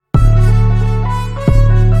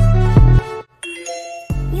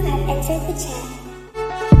enter the chat.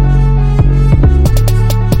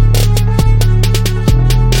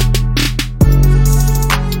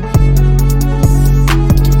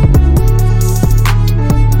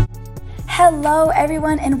 Hello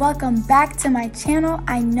everyone and welcome back to my channel.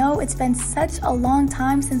 I know it's been such a long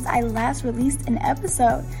time since I last released an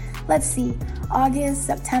episode. Let's see, August,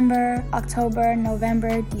 September, October,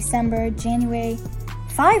 November, December, January,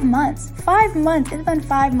 5 months. 5 months. It's been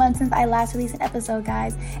 5 months since I last released an episode,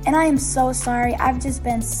 guys. And I am so sorry. I've just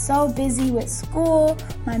been so busy with school,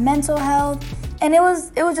 my mental health, and it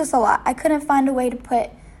was just a lot. I couldn't find a way to put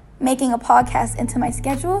making a podcast into my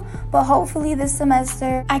schedule, but hopefully this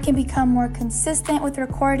semester I can become more consistent with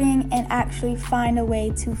recording and actually find a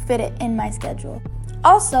way to fit it in my schedule.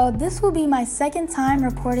 Also, this will be my second time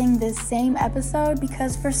recording this same episode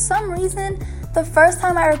because for some reason, the first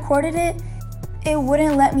time I recorded it, it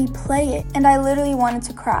wouldn't let me play it, and I literally wanted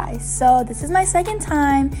to cry. So this is my second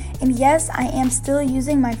time, and yes, I am still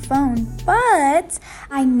using my phone, but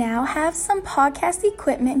I now have some podcast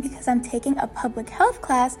equipment because I'm taking a public health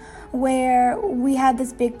class where we had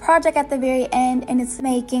this big project at the very end, and it's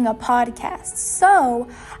making a podcast. So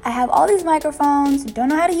I have all these microphones, don't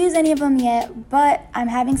know how to use any of them yet, but I'm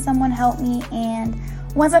having someone help me, and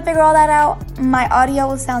once I figure all that out, my audio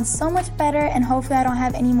will sound so much better, and hopefully I don't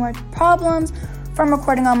have any more problems from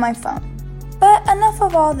recording on my phone. But enough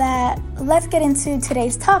of all that, let's get into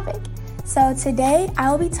today's topic. So today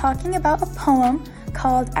I will be talking about a poem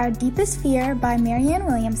called Our Deepest Fear by Marianne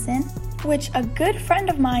Williamson, which a good friend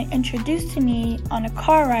of mine introduced to me on a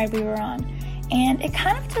car ride we were on. And it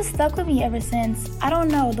kind of just stuck with me ever since. I don't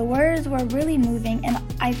know, the words were really moving, and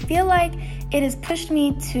I feel like it has pushed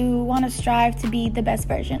me to want to strive to be the best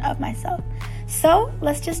version of myself. So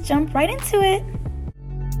let's just jump right into it.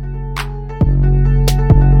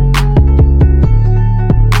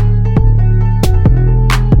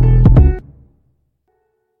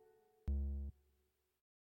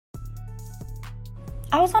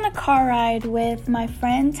 I was on a car ride with my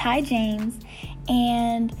friend Ty James,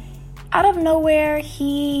 and out of nowhere,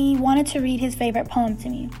 he wanted to read his favorite poem to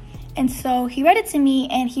me. And so he read it to me,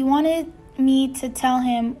 and he wanted me to tell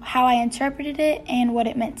him how I interpreted it and what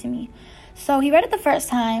it meant to me. So he read it the first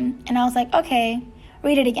time, and I was like, okay,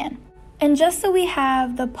 read it again. And just so we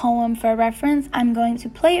have the poem for reference, I'm going to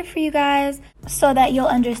play it for you guys so that you'll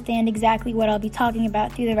understand exactly what I'll be talking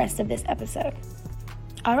about through the rest of this episode.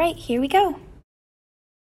 All right, here we go.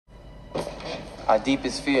 Our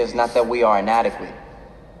deepest fear is not that we are inadequate.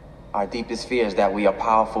 Our deepest fear is that we are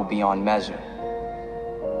powerful beyond measure.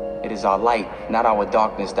 It is our light, not our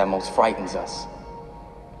darkness, that most frightens us.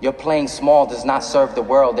 Your playing small does not serve the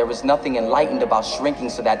world. There is nothing enlightened about shrinking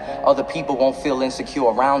so that other people won't feel insecure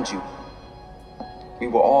around you. We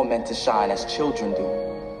were all meant to shine as children do.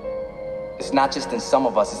 It's not just in some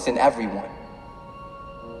of us, it's in everyone.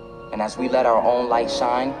 And as we let our own light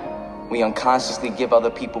shine, we unconsciously give other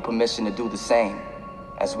people permission to do the same.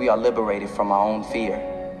 As we are liberated from our own fear,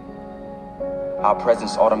 our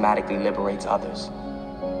presence automatically liberates others.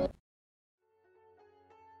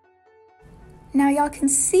 Now y'all can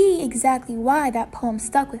see exactly why that poem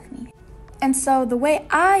stuck with me. And so the way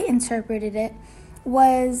I interpreted it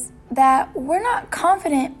was that we're not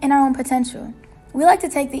confident in our own potential. We like to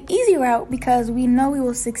take the easy route because we know we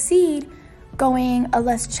will succeed going a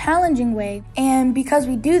less challenging way. And because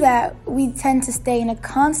we do that, we tend to stay in a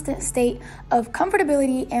constant state of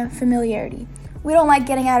comfortability and familiarity. We don't like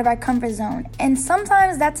getting out of our comfort zone. And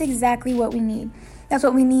sometimes that's exactly what we need. That's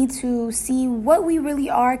what we need to see what we really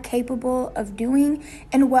are capable of doing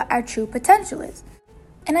and what our true potential is.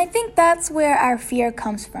 And I think that's where our fear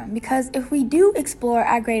comes from, because if we do explore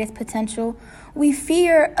our greatest potential, we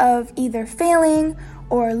fear of either failing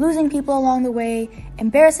or losing people along the way,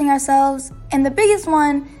 embarrassing ourselves, and the biggest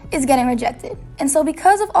one is getting rejected. And so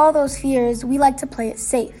because of all those fears, we like to play it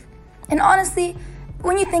safe. And honestly,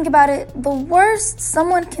 when you think about it, the worst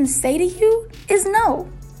someone can say to you is no.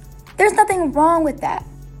 There's nothing wrong with that.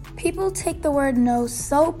 People take the word no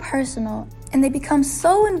so personal, and they become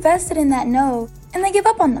so invested in that no, and they give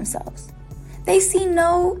up on themselves. They see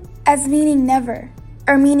no as meaning never,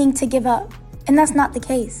 or meaning to give up, and that's not the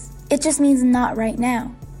case. It just means not right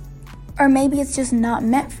now. Or maybe it's just not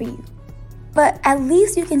meant for you. But at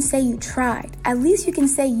least you can say you tried. At least you can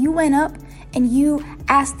say you went up and you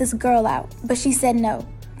asked this girl out, but she said no.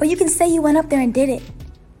 But you can say you went up there and did it.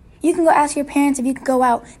 You can go ask your parents if you could go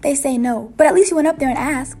out. They say no, but at least you went up there and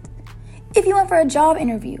asked. If you went for a job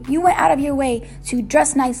interview, you went out of your way to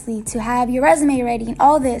dress nicely, to have your resume ready and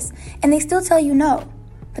all this, and they still tell you no.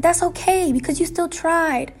 But that's okay because you still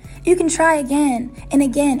tried. You can try again and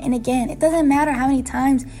again and again. It doesn't matter how many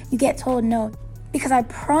times you get told no. Because I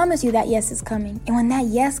promise you that yes is coming. And when that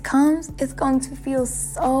yes comes, it's going to feel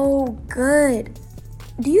so good.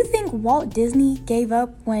 Do you think Walt Disney gave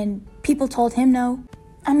up when people told him no?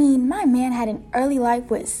 I mean, my man had an early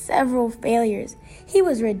life with several failures. He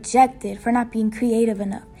was rejected for not being creative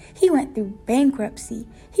enough. He went through bankruptcy.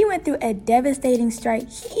 He went through a devastating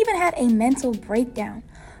strike. He even had a mental breakdown.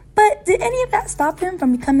 But did any of that stop him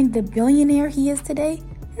from becoming the billionaire he is today?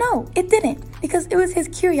 No, it didn't, because it was his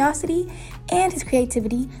curiosity and his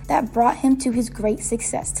creativity that brought him to his great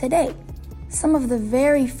success today. Some of the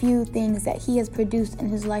very few things that he has produced in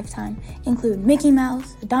his lifetime include Mickey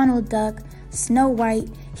Mouse, Donald Duck, Snow White.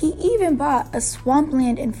 He even bought a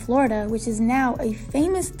swampland in Florida, which is now a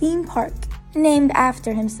famous theme park named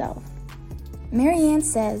after himself. Marianne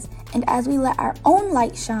says, and as we let our own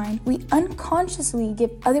light shine, we unconsciously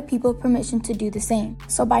give other people permission to do the same.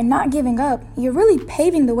 So by not giving up, you're really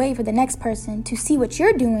paving the way for the next person to see what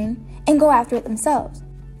you're doing and go after it themselves.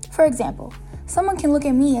 For example, someone can look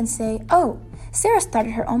at me and say, oh, Sarah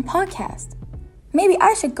started her own podcast. Maybe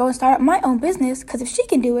I should go and start up my own business, because if she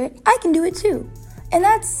can do it, I can do it too. And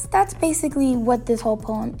that's basically what this whole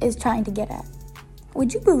poem is trying to get at.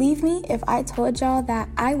 Would you believe me if I told y'all that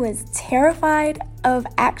I was terrified of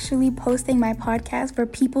actually posting my podcast for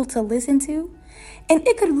people to listen to? And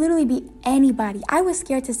it could literally be anybody. I was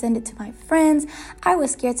scared to send it to my friends. I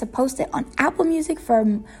was scared to post it on Apple Music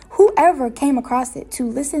for whoever came across it to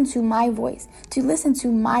listen to my voice, to listen to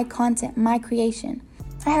my content, my creation.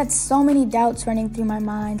 I had so many doubts running through my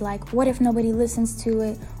mind, like, what if nobody listens to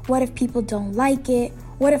it? What if people don't like it?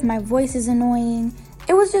 What if my voice is annoying?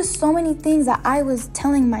 It was just so many things that I was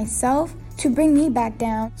telling myself to bring me back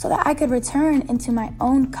down so that I could return into my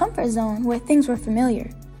own comfort zone where things were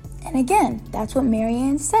familiar. And again, that's what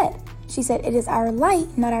Marianne said. She said, it is our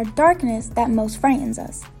light, not our darkness, that most frightens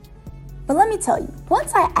us. But let me tell you,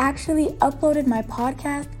 once I actually uploaded my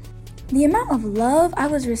podcast, the amount of love I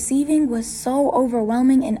was receiving was so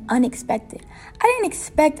overwhelming and unexpected. I didn't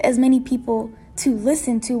expect as many people to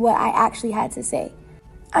listen to what I actually had to say.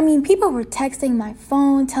 I mean, people were texting my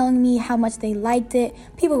phone, telling me how much they liked it.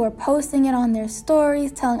 People were posting it on their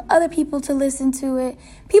stories, telling other people to listen to it.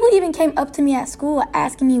 People even came up to me at school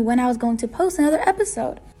asking me when I was going to post another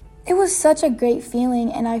episode. It was such a great feeling,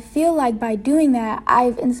 and I feel like by doing that,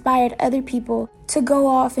 I've inspired other people to go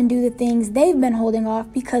off and do the things they've been holding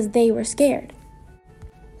off because they were scared.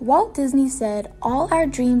 Walt Disney said, all our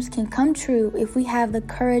dreams can come true if we have the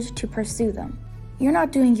courage to pursue them. You're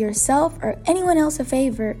not doing yourself or anyone else a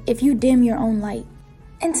favor if you dim your own light.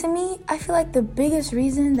 And to me, I feel like the biggest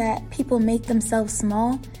reason that people make themselves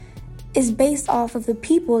small is based off of the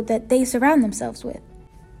people that they surround themselves with.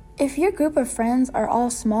 If your group of friends are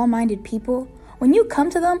all small-minded people, when you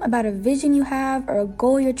come to them about a vision you have or a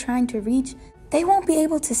goal you're trying to reach, they won't be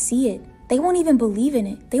able to see it. They won't even believe in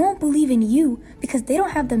it. They won't believe in you because they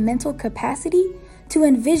don't have the mental capacity to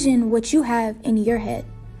envision what you have in your head.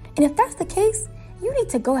 And if that's the case, you need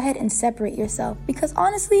to go ahead and separate yourself, because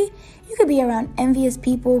honestly, you could be around envious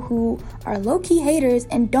people who are low-key haters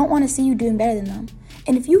and don't want to see you doing better than them.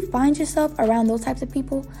 And if you find yourself around those types of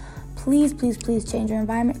people, please, please, please change your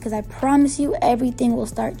environment, because I promise you everything will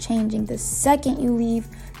start changing the second you leave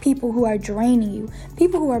people who are draining you,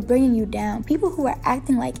 people who are bringing you down, people who are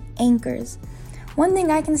acting like anchors. One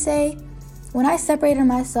thing I can say, when I separated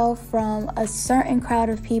myself from a certain crowd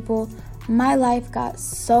of people, my life got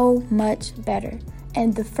so much better.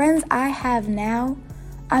 And the friends I have now,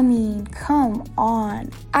 I mean, come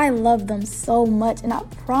on. I love them so much, and I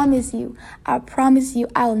promise you,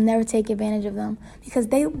 I will never take advantage of them, because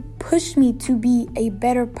they push me to be a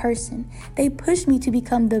better person. They push me to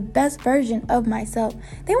become the best version of myself.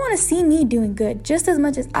 They want to see me doing good just as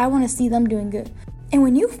much as I want to see them doing good. And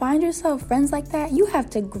when you find yourself friends like that, you have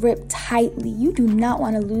to grip tightly. You do not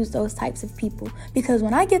want to lose those types of people, because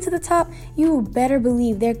when I get to the top, you better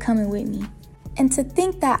believe they're coming with me. And to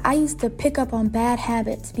think that I used to pick up on bad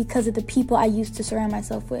habits because of the people I used to surround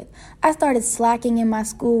myself with. I started slacking in my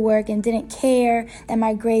schoolwork and didn't care that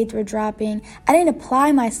my grades were dropping. I didn't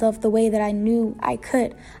apply myself the way that I knew I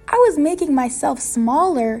could. I was making myself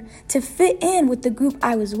smaller to fit in with the group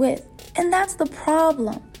I was with. And that's the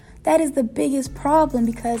problem. That is the biggest problem,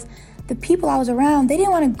 because the people I was around, they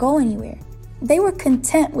didn't want to go anywhere. They were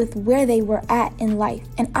content with where they were at in life.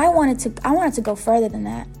 And I wanted to go further than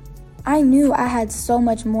that. I knew I had so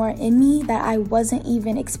much more in me that I wasn't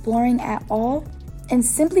even exploring at all. And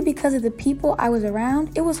simply because of the people I was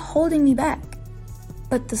around, it was holding me back.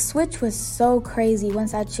 But the switch was so crazy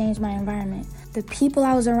once I changed my environment. The people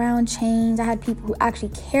I was around changed. I had people who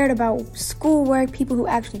actually cared about schoolwork, people who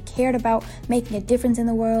actually cared about making a difference in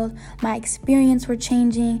the world. My experience were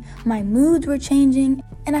changing, my moods were changing,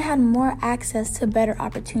 and I had more access to better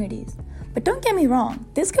opportunities. But don't get me wrong,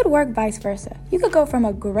 this could work vice versa. You could go from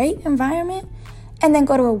a great environment and then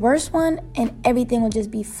go to a worse one and everything will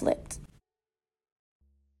just be flipped.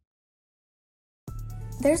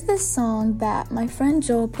 There's this song that my friend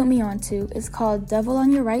Joel put me onto. It's called Devil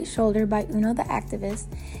on Your Right Shoulder by Uno the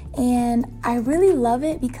Activist. And I really love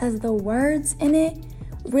it because the words in it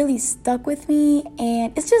really stuck with me.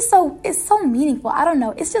 And it's so meaningful. I don't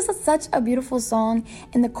know. It's just such a beautiful song.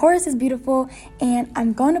 And the chorus is beautiful. And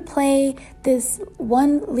I'm going to play this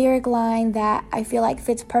one lyric line that I feel like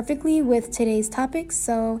fits perfectly with today's topic.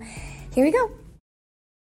 So here we go.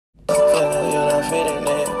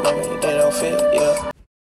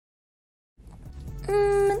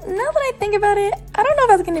 Now that I think about it, I don't know if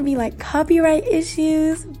that's going to be like copyright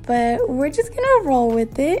issues, but we're just going to roll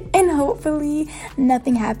with it and hopefully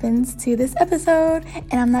nothing happens to this episode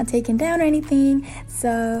and I'm not taken down or anything.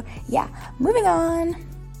 So yeah, moving on.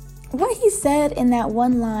 What he said in that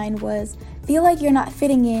one line was, feel like you're not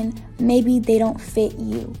fitting in, maybe they don't fit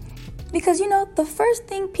you. Because, the first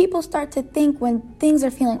thing people start to think when things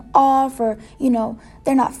are feeling off or,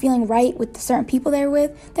 they're not feeling right with the certain people they're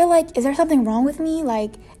with, they're like, is there something wrong with me?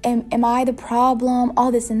 Like, am I the problem?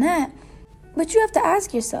 All this and that. But you have to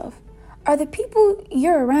ask yourself, are the people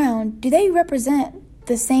you're around, do they represent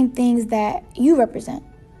the same things that you represent?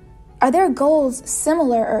 Are their goals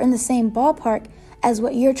similar or in the same ballpark as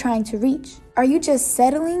what you're trying to reach? Are you just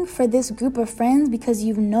settling for this group of friends because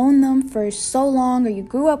you've known them for so long or you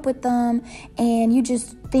grew up with them and you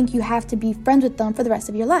just think you have to be friends with them for the rest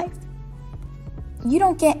of your life? You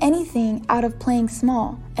don't get anything out of playing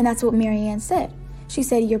small, and that's what Marianne said. She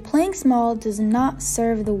said, your playing small does not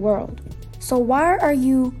serve the world. So why are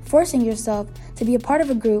you forcing yourself to be a part of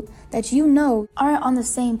a group that you know aren't on the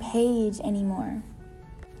same page anymore?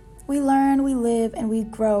 We learn, we live, and we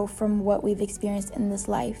grow from what we've experienced in this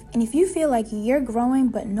life. And if you feel like you're growing,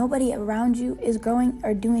 but nobody around you is growing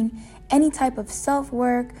or doing any type of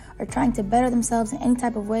self-work or trying to better themselves in any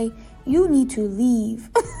type of way, you need to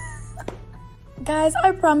leave. Guys,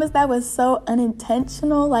 I promise that was so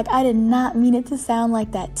unintentional. Like, I did not mean it to sound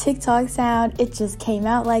like that TikTok sound. It just came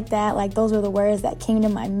out like that. Like, those were the words that came to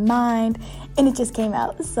my mind, and it just came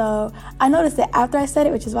out. So I noticed it after I said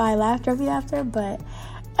it, which is why I laughed right after, but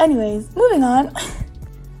anyways, moving on.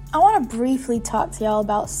 I want to briefly talk to y'all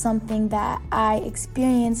about something that I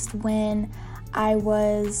experienced when I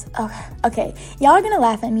was, okay, y'all are going to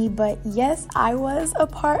laugh at me, but yes, I was a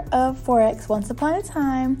part of Forex once upon a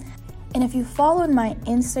time. And if you followed my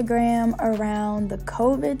Instagram around the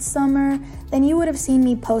COVID summer, then you would have seen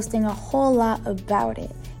me posting a whole lot about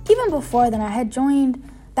it. Even before then, I had joined,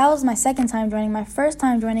 that was my second time joining. My first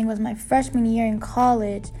time joining was my freshman year in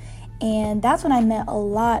college. And that's when I met a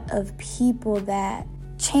lot of people that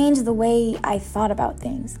changed the way I thought about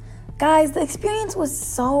things. Guys, the experience was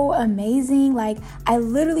so amazing. Like, I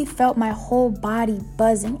literally felt my whole body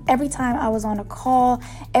buzzing every time I was on a call,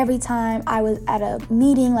 every time I was at a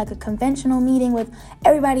meeting, like a conventional meeting with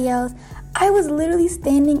everybody else. I was literally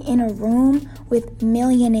standing in a room with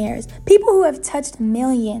millionaires, people who have touched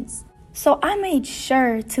millions. So I made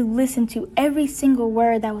sure to listen to every single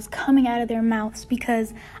word that was coming out of their mouths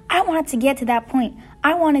because I wanted to get to that point.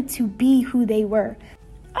 I wanted to be who they were.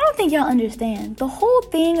 I don't think y'all understand. The whole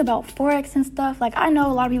thing about Forex and stuff, like, I know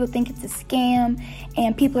a lot of people think it's a scam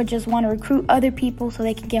and people just want to recruit other people so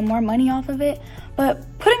they can get more money off of it. But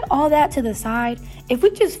putting all that to the side, if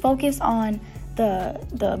we just focus on the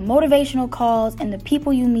motivational calls and the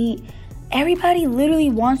people you meet, everybody literally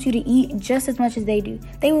wants you to eat just as much as they do.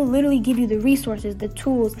 They will literally give you the resources, the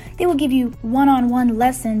tools. They will give you one-on-one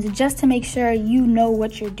lessons just to make sure you know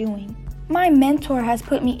what you're doing. My mentor has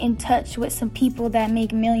put me in touch with some people that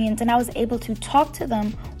make millions, and I was able to talk to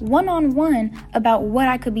them one-on-one about what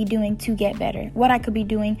I could be doing to get better, what I could be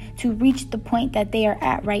doing to reach the point that they are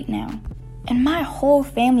at right now. And my whole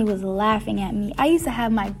family was laughing at me. I used to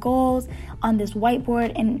have my goals on this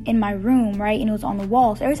whiteboard in my room, right? And it was on the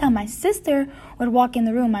wall. So every time my sister would walk in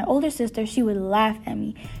the room, my older sister, she would laugh at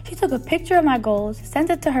me. She took a picture of my goals, sent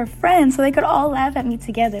it to her friends so they could all laugh at me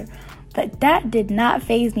together. But that did not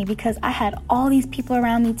faze me because I had all these people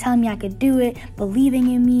around me telling me I could do it,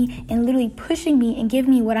 believing in me, and literally pushing me and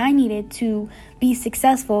giving me what I needed to be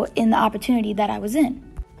successful in the opportunity that I was in.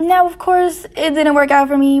 Now, of course, it didn't work out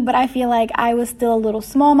for me, but I feel like I was still a little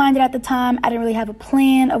small-minded at the time. I didn't really have a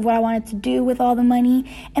plan of what I wanted to do with all the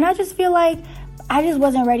money, and I just feel like I just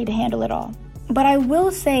wasn't ready to handle it all. But I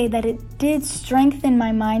will say that it did strengthen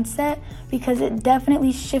my mindset because it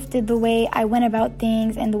definitely shifted the way I went about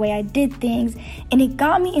things and the way I did things. And it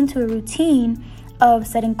got me into a routine of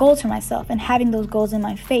setting goals for myself and having those goals in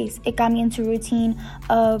my face. It got me into a routine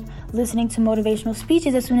of listening to motivational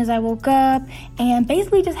speeches as soon as I woke up and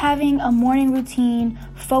basically just having a morning routine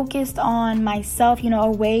focused on myself,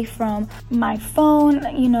 away from my phone.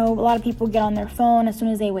 A lot of people get on their phone as soon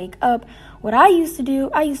as they wake up. What I used to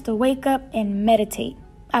do, I used to wake up and meditate.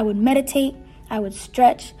 I would meditate, I would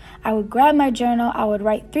stretch, I would grab my journal, I would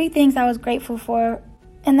write 3 things I was grateful for,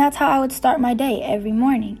 and that's how I would start my day every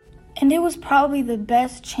morning. And it was probably the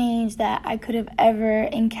best change that I could have ever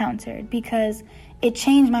encountered because it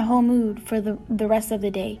changed my whole mood for the rest of the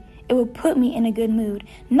day. It would put me in a good mood.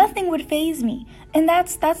 Nothing would faze me. And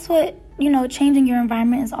that's what, changing your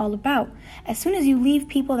environment is all about. As soon as you leave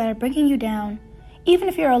people that are bringing you down, even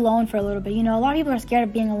if you're alone for a little bit, a lot of people are scared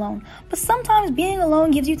of being alone. But sometimes being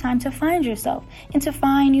alone gives you time to find yourself and to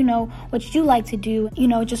find, what you like to do.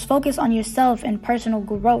 Just focus on yourself and personal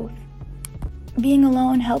growth. Being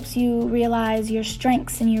alone helps you realize your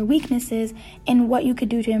strengths and your weaknesses and what you could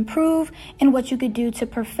do to improve and what you could do to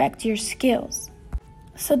perfect your skills.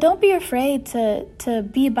 So don't be afraid to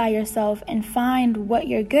be by yourself and find what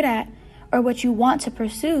you're good at or what you want to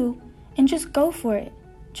pursue and just go for it.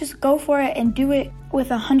 Just go for it and do it with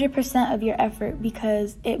 100% of your effort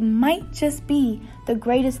because it might just be the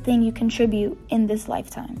greatest thing you contribute in this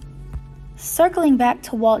lifetime. Circling back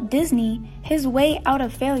to Walt Disney, his way out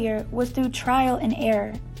of failure was through trial and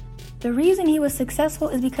error. The reason he was successful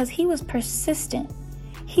is because he was persistent.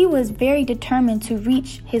 He was very determined to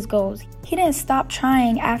reach his goals. He didn't stop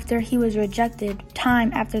trying after he was rejected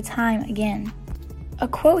time after time again. A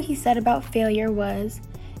quote he said about failure was,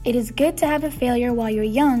 "It is good to have a failure while you're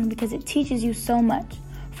young because it teaches you so much.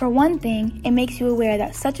 For one thing, it makes you aware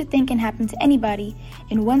that such a thing can happen to anybody,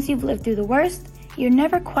 and once you've lived through the worst, you're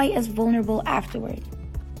never quite as vulnerable afterward."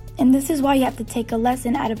 And this is why you have to take a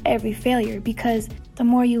lesson out of every failure, because the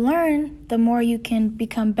more you learn, the more you can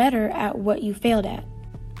become better at what you failed at.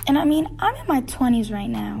 And I'm in my 20s right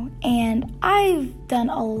now, and I've done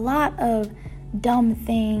a lot of dumb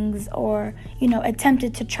things or,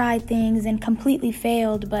 attempted to try things and completely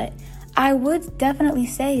failed, but I would definitely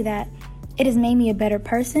say that it has made me a better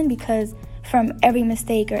person because from every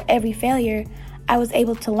mistake or every failure, I was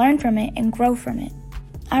able to learn from it and grow from it.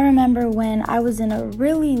 I remember when I was in a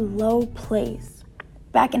really low place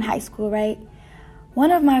back in high school, right?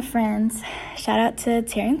 One of my friends, shout out to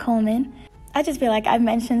Taryn Coleman. I just feel like I've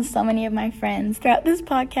mentioned so many of my friends throughout this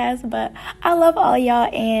podcast, but I love all y'all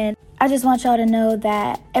and I just want y'all to know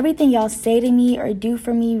that everything y'all say to me or do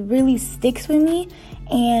for me really sticks with me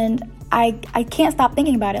and I can't stop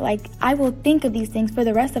thinking about it. Like, I will think of these things for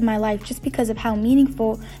the rest of my life just because of how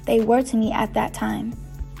meaningful they were to me at that time.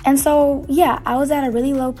 And so, yeah, I was at a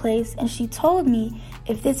really low place and she told me,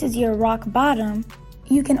 if this is your rock bottom,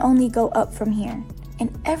 you can only go up from here.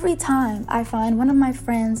 And every time I find one of my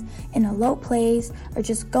friends in a low place or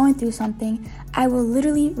just going through something, I will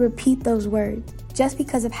literally repeat those words just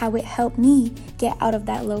because of how it helped me get out of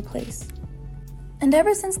that low place. And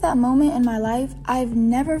ever since that moment in my life, I've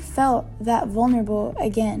never felt that vulnerable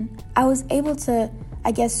again. I was able to,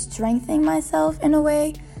 strengthen myself in a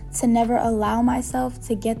way to never allow myself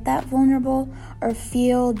to get that vulnerable or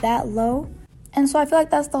feel that low. And so I feel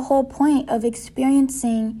like that's the whole point of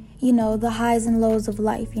experiencing, the highs and lows of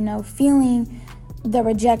life, feeling the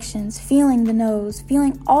rejections, feeling the no's,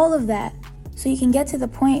 feeling all of that. So you can get to the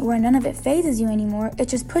point where none of it phases you anymore. It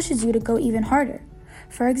just pushes you to go even harder.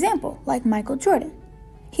 For example, like Michael Jordan.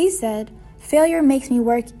 He said, "Failure makes me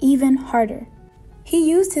work even harder." He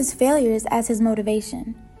used his failures as his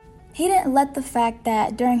motivation. He didn't let the fact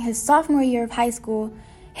that during his sophomore year of high school,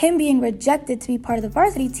 him being rejected to be part of the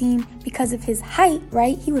varsity team because of his height,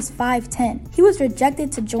 right? He was 5'10". He was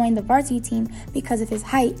rejected to join the varsity team because of his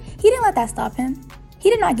height. He didn't let that stop him. He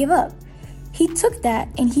did not give up. He took that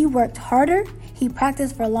and he worked harder. He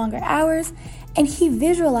practiced for longer hours. And he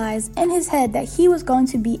visualized in his head that he was going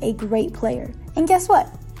to be a great player. And guess what?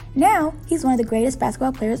 Now, he's one of the greatest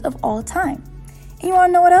basketball players of all time. And you want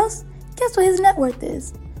to know what else? Guess what his net worth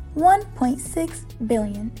is? $1.6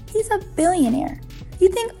 billion. He's a billionaire. You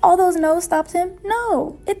think all those no's stopped him?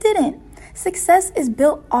 No, it didn't. Success is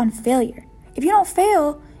built on failure. If you don't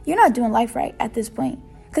fail, you're not doing life right at this point.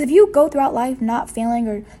 Because if you go throughout life not failing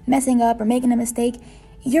or messing up or making a mistake,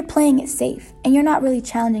 you're playing it safe and you're not really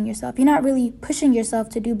challenging yourself. You're not really pushing yourself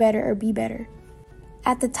to do better or be better.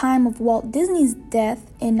 At the time of Walt Disney's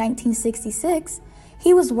death in 1966,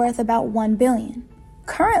 he was worth about $1 billion.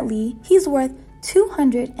 Currently, he's worth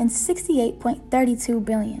 $268.32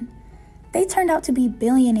 billion. They turned out to be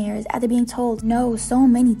billionaires after being told no so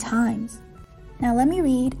many times. Now let me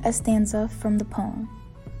read a stanza from the poem.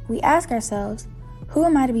 We ask ourselves, who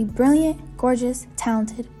am I to be brilliant, gorgeous,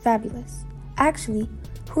 talented, fabulous? Actually,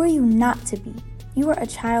 who are you not to be? You are a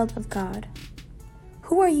child of God.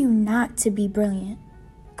 Who are you not to be brilliant?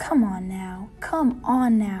 Come on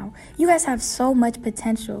now. You guys have so much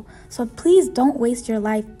potential, so please don't waste your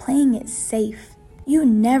life playing it safe. You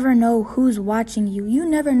never know who's watching you. You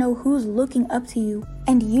never know who's looking up to you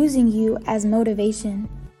and using you as motivation.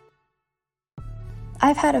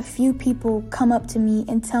 I've had a few people come up to me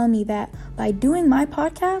and tell me that by doing my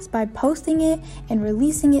podcast, by posting it and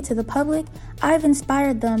releasing it to the public, I've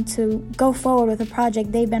inspired them to go forward with a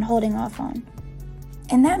project they've been holding off on.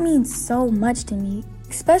 And that means so much to me,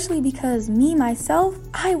 especially because me, myself,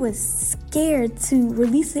 I was scared to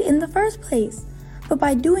release it in the first place. But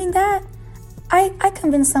by doing that, I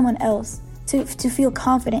convinced someone else to feel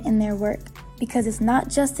confident in their work, because it's not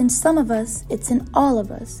just in some of us, it's in all of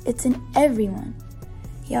us. It's in everyone.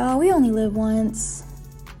 Y'all, we only live once.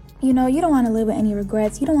 You don't want to live with any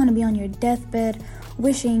regrets. You don't want to be on your deathbed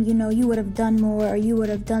wishing, you would have done more, or you would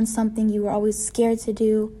have done something you were always scared to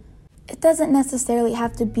do. It doesn't necessarily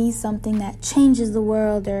have to be something that changes the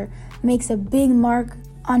world or makes a big mark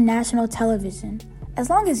on national television. As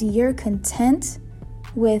long as you're content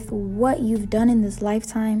with what you've done in this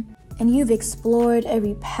lifetime and you've explored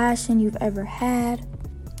every passion you've ever had,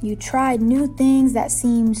 you tried new things that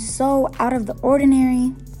seem so out of the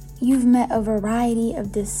ordinary, you've met a variety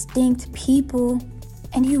of distinct people,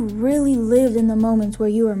 and you really lived in the moments where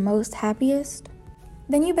you were most happiest,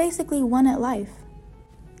 then you basically won at life.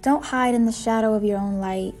 Don't hide in the shadow of your own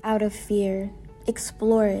light out of fear.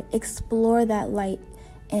 Explore it. Explore that light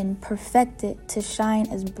and perfect it to shine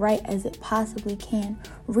as bright as it possibly can.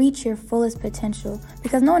 Reach your fullest potential,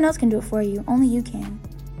 because no one else can do it for you. Only you can.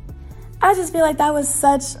 I just feel like that was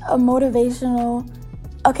such a motivational...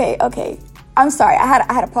 Okay. I'm sorry. I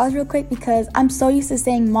had to pause real quick because I'm so used to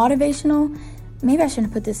saying motivational. Maybe I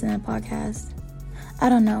shouldn't put this in a podcast. I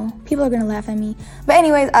don't know. People are going to laugh at me. But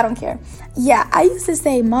anyways, I don't care. Yeah, I used to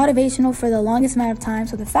say motivational for the longest amount of time.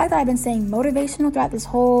 So the fact that I've been saying motivational throughout this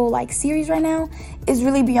whole series right now is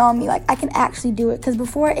really beyond me. I can actually do it. Because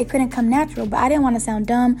before it couldn't come natural, but I didn't want to sound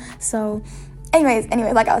dumb. So anyways,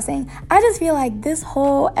 like I was saying, I just feel like this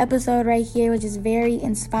whole episode right here was just very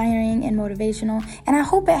inspiring and motivational. And I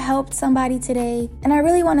hope it helped somebody today. And I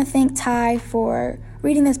really want to thank Ty for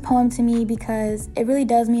reading this poem to me, because it really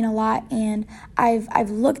does mean a lot, and I've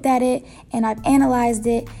looked at it and I've analyzed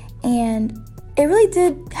it, and it really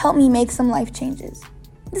did help me make some life changes.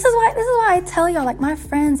 This is why I tell y'all, my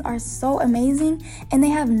friends are so amazing, and they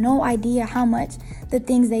have no idea how much the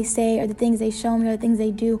things they say or the things they show me or the things they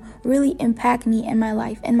do really impact me in my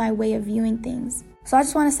life and my way of viewing things. So I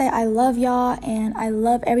just want to say I love y'all, and I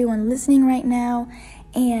love everyone listening right now.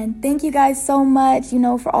 And thank you guys so much,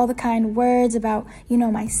 for all the kind words about,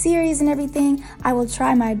 my series and everything. I will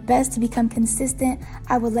try my best to become consistent.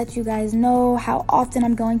 I will let you guys know how often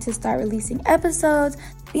I'm going to start releasing episodes.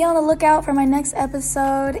 Be on the lookout for my next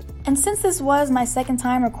episode. And since this was my second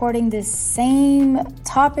time recording this same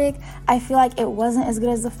topic, I feel like it wasn't as good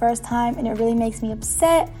as the first time, and it really makes me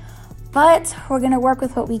upset. But we're going to work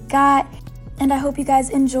with what we got. And I hope you guys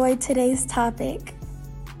enjoyed today's topic.